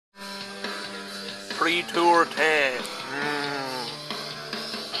pre-tour tale.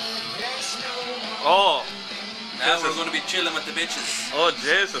 Oh. Now we're going to be chilling with the bitches. Oh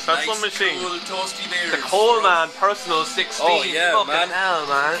Jesus, that's nice, one machine. Cool, toasty beers. The Coleman Personal 16. Oh yeah, fucking man. hell,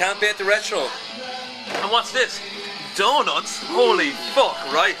 man. Can't beat the retro. And what's this? Donuts? Holy fuck,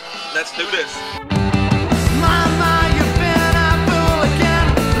 right? Let's do this.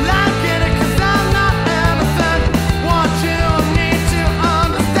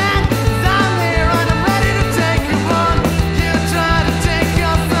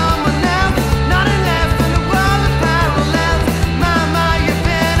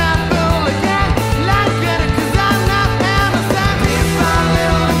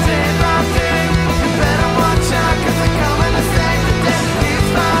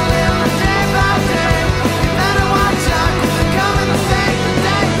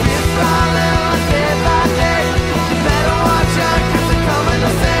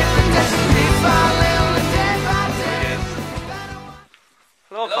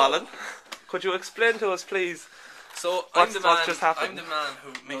 Hello, Colin. Could you explain to us, please? So what's just happened? I'm the man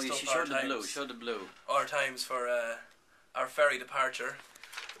who makes up Show the blue. our times for our ferry departure.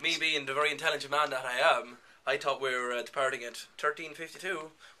 Me being the very intelligent man that I am, I thought we were departing at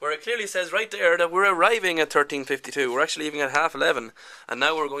 13:52, where it clearly says right there that we're arriving at 13:52. We're actually leaving at 11:30, and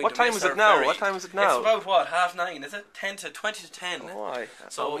now we're going. What to time miss is it our now? ferry. What time is it now? It's about what, 9:30? Is it 20 to 10? Why?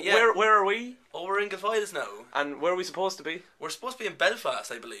 So yeah. Where are we? Oh, we're in Galfiles now. And where are we supposed to be? We're supposed to be in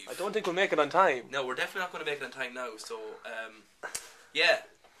Belfast, I believe. I don't think we'll make it on time. No, we're definitely not going to make it on time now. So yeah.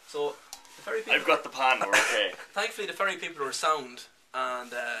 So the ferry people. I've got the pan. We're okay. Thankfully, the ferry people were sound,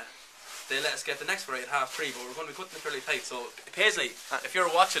 and they let us get the next ferry at 3:30. But we're going to be cutting it fairly tight. So Paisley, if you're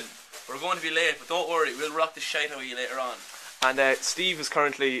watching, we're going to be late, but don't worry, we'll rock the shite out of you later on. And Steve is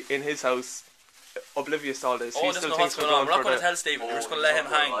currently in his house, oblivious to all this. Oh, he doesn't still know thinks what's going on. We're not going to tell Stephen. We're just going to let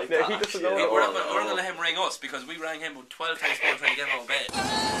him hang. Yeah, he doesn't know. We're not going to let him ring us because we rang him about 12 times more trying to get him out of bed.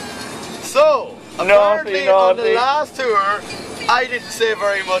 So, apparently on the last tour, I didn't say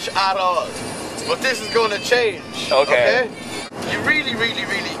very much at all. But this is going to change. Okay? You really, really,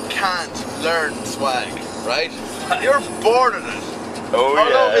 really can't learn swag, right? You're born in it. Oh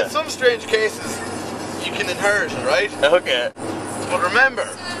Although yeah. in some strange cases, you can inherit it, right? Okay. But remember,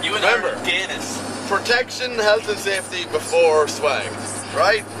 You and Guinness. protection, health and safety before swag,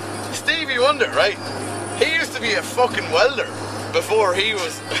 right? Stevie Wonder, right? He used to be a fucking welder before he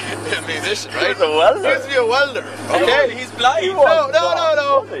was a musician, right? He was a welder? He used to be a welder, okay? He's blind.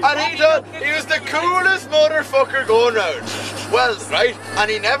 No. And he was the coolest motherfucker going round. Welding, right? And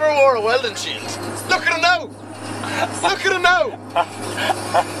he never wore a welding shield. Look at him now! Look at him now!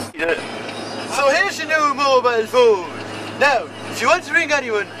 So here's your new mobile phone. Now, if you want to ring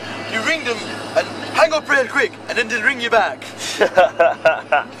anyone, you ring them and hang up real quick, and then they'll ring you back.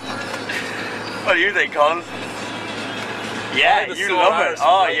 What do you think, Colin? Yeah, you love it.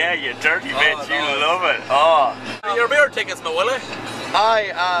 Oh yeah, you dirty bitch, you love it. Oh. Your beer tickets, my Willie.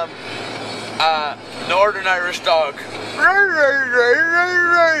 I am a Northern Irish dog.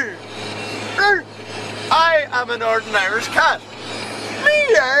 I am a Northern Irish cat.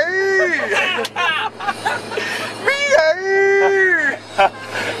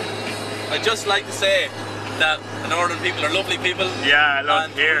 I'd just like to say that the northern people are lovely people. Yeah, look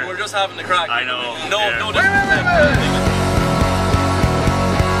and here. We're just having a crack. I know. No, yeah. no disrespect.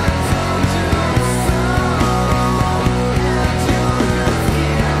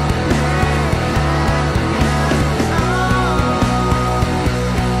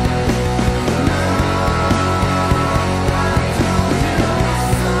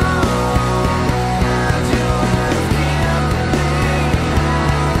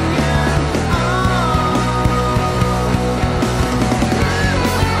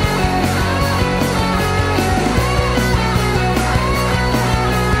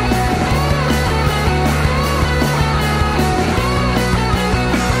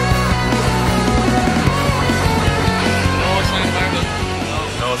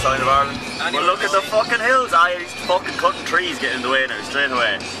 Sign of Ireland. Well, look at the fucking hills. I fucking cutting trees getting in the way now, straight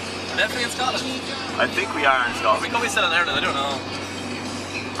away. Definitely in Scotland. I think we are in We Scotland. could be still in Ireland, I don't know.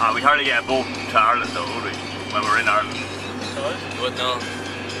 We hardly get a boat to Ireland though, would we? When we're in Ireland. You wouldn't know.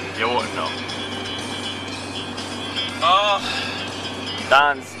 You wouldn't know. Oh.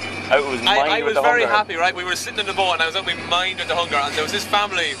 Dan's out of his mind I with was the very hunger. happy, right? We were sitting in the boat and I was out of my mind with the hunger, and there was this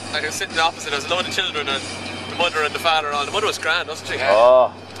family and was sitting opposite us, a load of children, and the mother and the father and all. The mother was grand, wasn't she?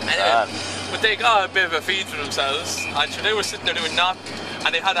 Oh, Anyway, but they got a bit of a feed for themselves, and so they were sitting there doing nothing.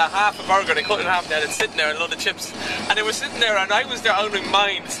 and they had a half a burger, they cut it in half, and they had it sitting there and a load of chips, and they were sitting there, and I was there out of my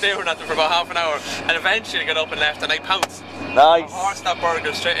mind staring at them for about half an hour, and eventually I got up and left, and I pounced. Nice. I horsed that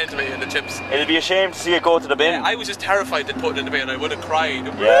burger straight into me and the chips. It'd be a shame to see it go to the bin. Yeah, I was just terrified they'd put it in the bin. I would have cried.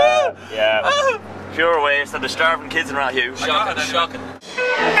 Yeah, yeah. Pure waste, and the starving kids around you. Shocking, shocking.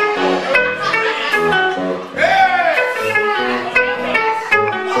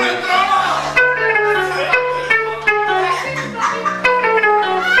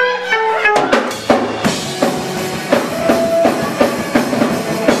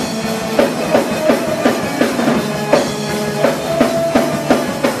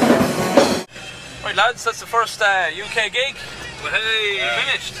 Right lads, that's the first UK gig. Well, hey,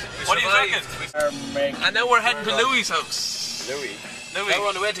 finished. What are you thinking? And now we're heading to Louis' house. Louis. Now we're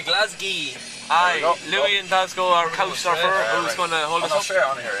on the way to Glasgow. Aye, Louis in Glasgow, our couch surfer, who's going to hold us up.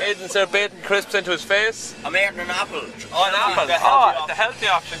 Aiden's there baiting crisps into his face. I'm eating an apple. Oh, an apple. The healthy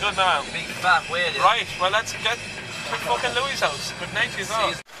option. Good man. Big fat whale. Right, well let's get to fucking Louis' house. Good night to you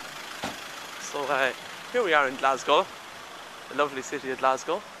all. So here we are in Glasgow, the lovely city of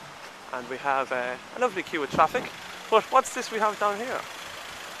Glasgow, and we have a lovely queue of traffic. But what's this we have down here?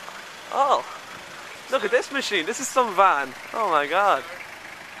 Oh, look at this machine. This is some van. Oh my god.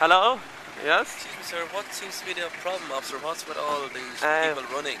 Hello? Yes? Excuse me, sir. What seems to be the problem, officer? What's with all of these people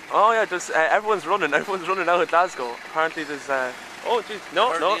running? Oh yeah, there's everyone's running. Everyone's running out of Glasgow. Apparently there's oh geez,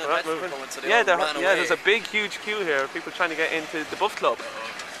 no, Neon right, Tetras moving. coming, so they Yeah, all ran away. there's a big, huge queue here. People trying to get into the Buff Club.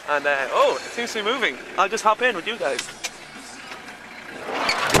 And oh, it seems to be moving. I'll just hop in with you guys.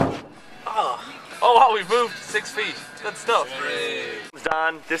 Oh wow, we've moved 6 feet. Good stuff.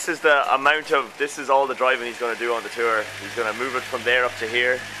 Dan, this is this is all the driving he's going to do on the tour. He's going to move it from there up to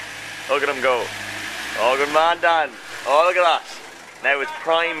here. Look at him go. Oh, good man, Dan. Oh, look at that. Now it's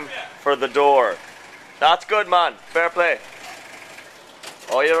prime for the door. That's good, man. Fair play.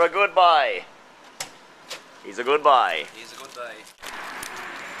 Oh, you're a good boy. He's a good boy. He's a good guy.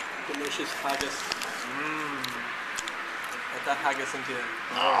 Delicious haggis. Get that haggis into you.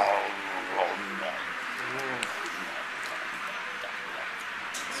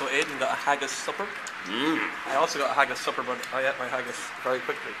 So Aiden got a haggis supper. I also got a haggis supper, but I ate my haggis very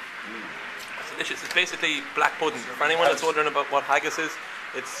quickly. It's delicious. It's basically black pudding. For anyone that's wondering about what haggis is,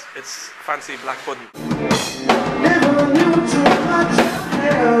 it's fancy black pudding.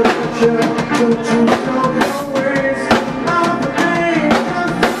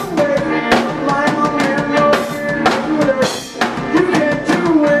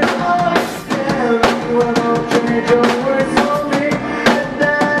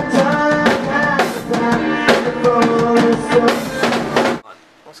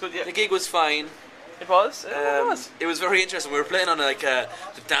 The gig was fine. It was. It was. It was very interesting. We were playing on like the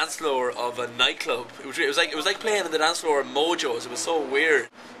dance floor of a nightclub. It was like playing on the dance floor of Mojo's. It was so weird.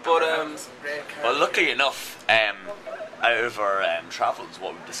 But Well, luckily enough, out of our travels,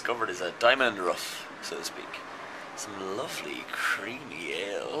 what we've discovered is a diamond in the rough, so to speak. Some lovely creamy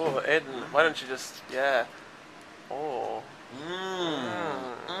ale. Oh, Aiden, why don't you just Oh.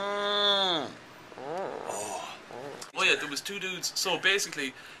 Oh yeah, there was two dudes. So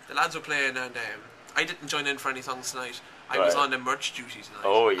basically, the lads were playing, and I didn't join in for any songs tonight. I was on the merch duty tonight.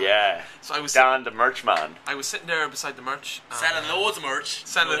 Oh yeah. So I was Dan, the merch man. I was sitting there beside the merch, selling loads of merch.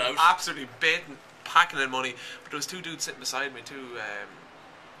 selling absolutely baiting, packing in money. But there was two dudes sitting beside me,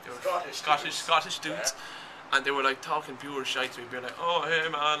 they were Scottish dudes. And they were like talking pure shite to me, being like, "Oh, hey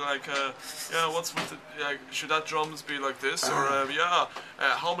man, like, yeah, what's with the, like, should that drums be like this, or yeah,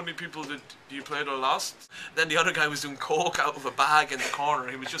 how many people did you play the last?" Then the other guy was doing coke out of a bag in the corner.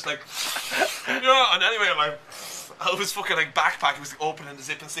 He was just like, "Yeah," and anyway, like, out of his fucking like backpack, he was opening the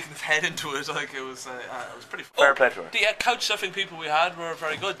zip and sticking his head into it. Like it was pretty. Fair play to her. The couch surfing people we had were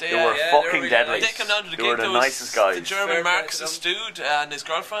very good. They were fucking deadly. They came down to the they gig. were the nicest guys. The German Marxist dude and his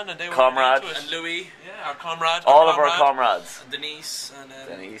girlfriend, and they were comrade, into it. And Louis. Yeah, our comrade. All of our comrades. And Denise. And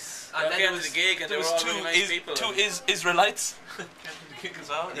Denise. And then there was the gig, and there was two really nice people. two Israelites. Came to the gig as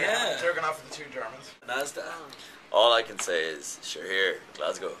well. Yeah. They're going off with the two Germans. Nasdaq. All I can say is, sure, here,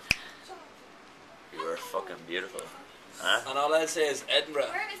 Glasgow. You were fucking beautiful. Huh? And all I'll say is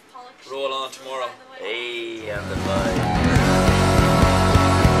Edinburgh. Roll on tomorrow. Hey, and the vibe.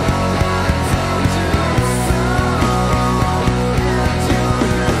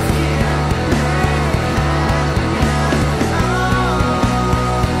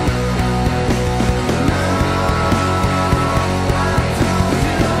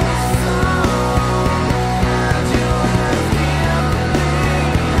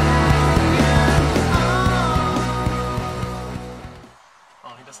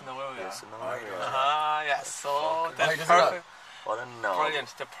 Yes, so that's perfect. What a knob.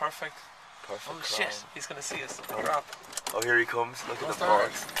 Brilliant. They're perfect. Perfect. Oh shit, he's gonna see us. Crap. Oh, here he comes. Look at the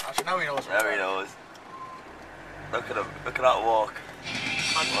balls. Actually, now he knows. Now he knows. Look at him. Look at that walk.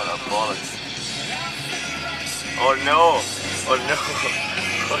 What a bollocks. Oh no. Oh no.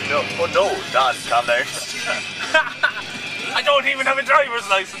 Oh no. Oh no. Dan, calm down. I don't even have a driver's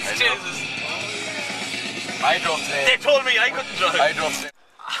license. Jesus. I drove today. They told me I couldn't drive. I drove today.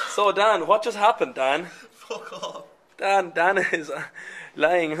 So Dan, what just happened, Dan? Fuck off. Dan is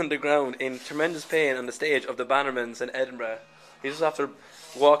lying on the ground in tremendous pain on the stage of the Bannermans in Edinburgh. He's just after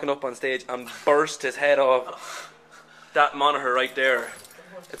walking up on stage and burst his head off that monitor right there.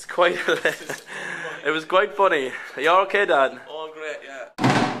 It's quite. It was quite funny. Are you okay, Dan? Oh, great, yeah.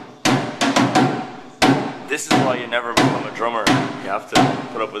 This is why you never become a drummer. You have to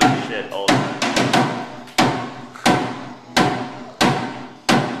put up with this shit all the time.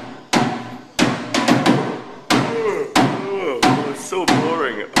 Oh, it's so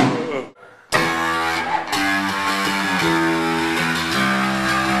boring.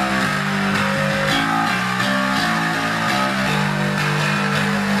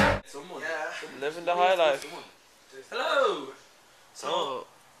 Living the high life. Hello. So,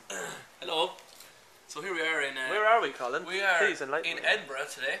 hello. So here we are in. Where are we, Colin? We are Please enlighten in me. Edinburgh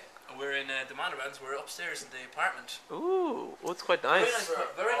today. We're in the Bannermans. We're upstairs in the apartment. Ooh, oh, it's quite Very nice. nice,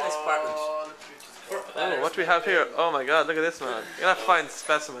 very nice apartment. Oh, what do we have here? Oh my god, look at this, man. You're gonna find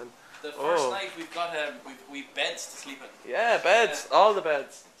specimen. The first Oh. night we've got we've beds to sleep in. Yeah, beds. All the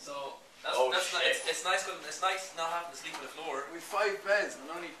beds. So that's, Oh, that's shit. it's nice. It's nice not having to sleep on the floor. We have 5 beds and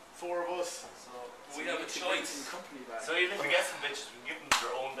only 4 of us. So we have a choice. So even if we get some bitches, we can give them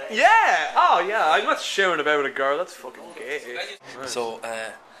their own bed. Yeah! Oh yeah, I'm not sharing about with a girl, that's fucking gay. So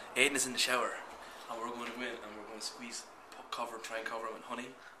Aidan is in the shower, and we're going to go in and we're going to squeeze, try and cover him in honey.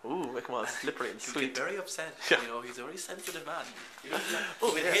 Ooh, come on, slippery and He'll sweet. get very upset. Yeah. You know, he's a very sensitive man.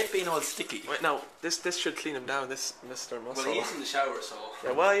 Oh, we hate being all sticky. Wait, now, this should clean him down, this Mr. Muscle. Well, he is in the shower, so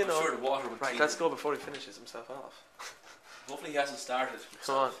Yeah, well, you I'm know. sure the water would Right, clean let's him. go before he finishes himself off. Hopefully he hasn't started.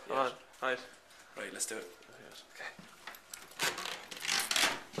 Come on, himself come on. yet. Right. Right, let's do it.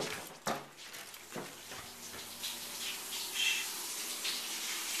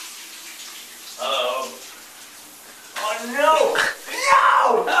 Hello. Oh no!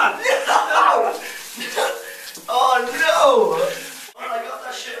 No! No! Oh no! Oh, I got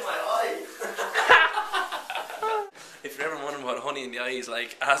that shit in my eye. If you're ever wondering what honey in the eye is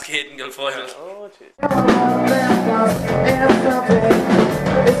like, ask Aidan Guilfoyle. Oh, jeez.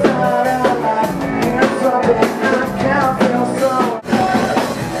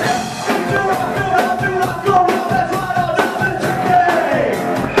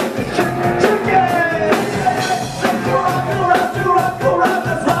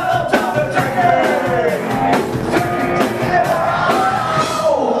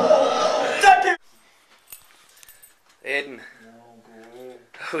 Aidan.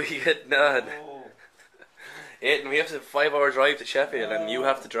 We get none. Aidan, we have a 5-hour drive to Sheffield and you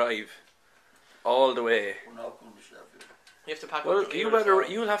have to drive all the way. We're not going to Sheffield. You have to pack Well, up the you gear as better, well.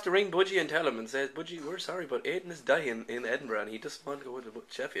 you'll have to ring Budgie and tell him and say, Budgie, we're sorry, but Aidan is dying in Edinburgh and he doesn't want to go to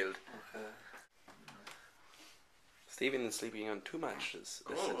Sheffield. Okay. Stephen is sleeping on 2 mattresses.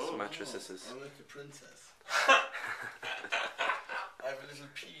 Mattresses. I'm like a princess. I have a little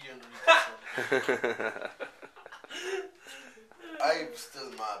pea underneath this one. I'm still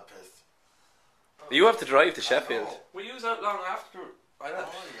mad pissed. You have to drive to Sheffield. know. We use that long after. I Oh know.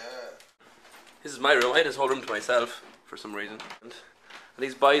 yeah. This is my room. I had this whole room to myself for some reason. And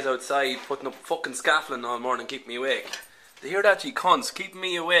these boys outside putting up fucking scaffolding all morning keep me awake. Do you hear that, you cunts? Keeping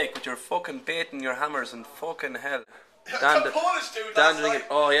me awake with your fucking baiting your hammers and fucking hell. Dan, a Polish dude Dan last doing night. it.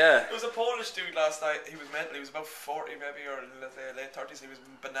 Oh yeah. There was a Polish dude last night. He was mental. He was about 40 maybe, or let's say late 30s. He was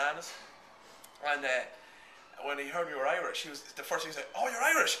bananas. And when he heard we were Irish, the first thing he said, "Oh, you're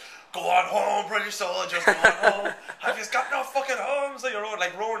Irish? Go on home, British soldiers. Go on home. Have you got no fucking homes on your own?"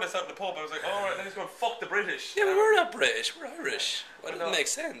 Like roaring this out in the pub. I was like, "Oh, right." Then he's going, "Fuck the British." Yeah, but we're not British. We're Irish. Well, it know. doesn't make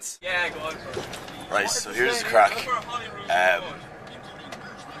sense. Yeah, go on. Right, so here's the crack.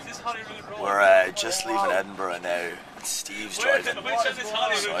 We're just leaving Edinburgh now. Steve's driving, so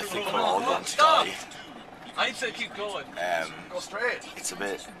I think we're all going to die. I'd say keep going. Go straight. It's a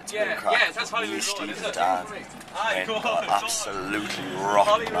bit Yeah, crap. yeah, that's Me, Hollywood Road, Steve isn't and it? Dan Aye, went go on, got go on. absolutely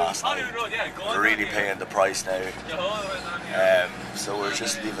rocked last night. Hollywood Road, yeah, go on. Really paying the price now. Yeah, hold on, right on. So we're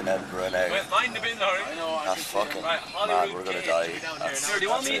just leaving Edinburgh now. Wait, mind the bin, Larry. That's fucking Right, man, Hollywood we're gonna Gate die. should be down That's, here. Do you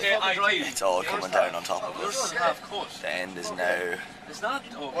want me that's to it. drive? It's all coming down on top of us. Half cut. The end is now. It's not.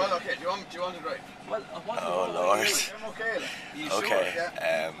 Okay. Well, okay. Do you want to drive? Well, what? Oh Lord. I'm okay. Like.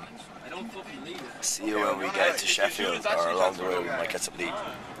 Okay. don't fucking believe it. See you when we get to Sheffield, or along the way we might get some lead.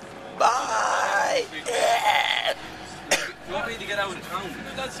 Bye! You want me to get out of town?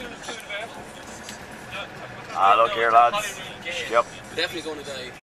 Ah, look here, lads. Yep. Definitely going to die.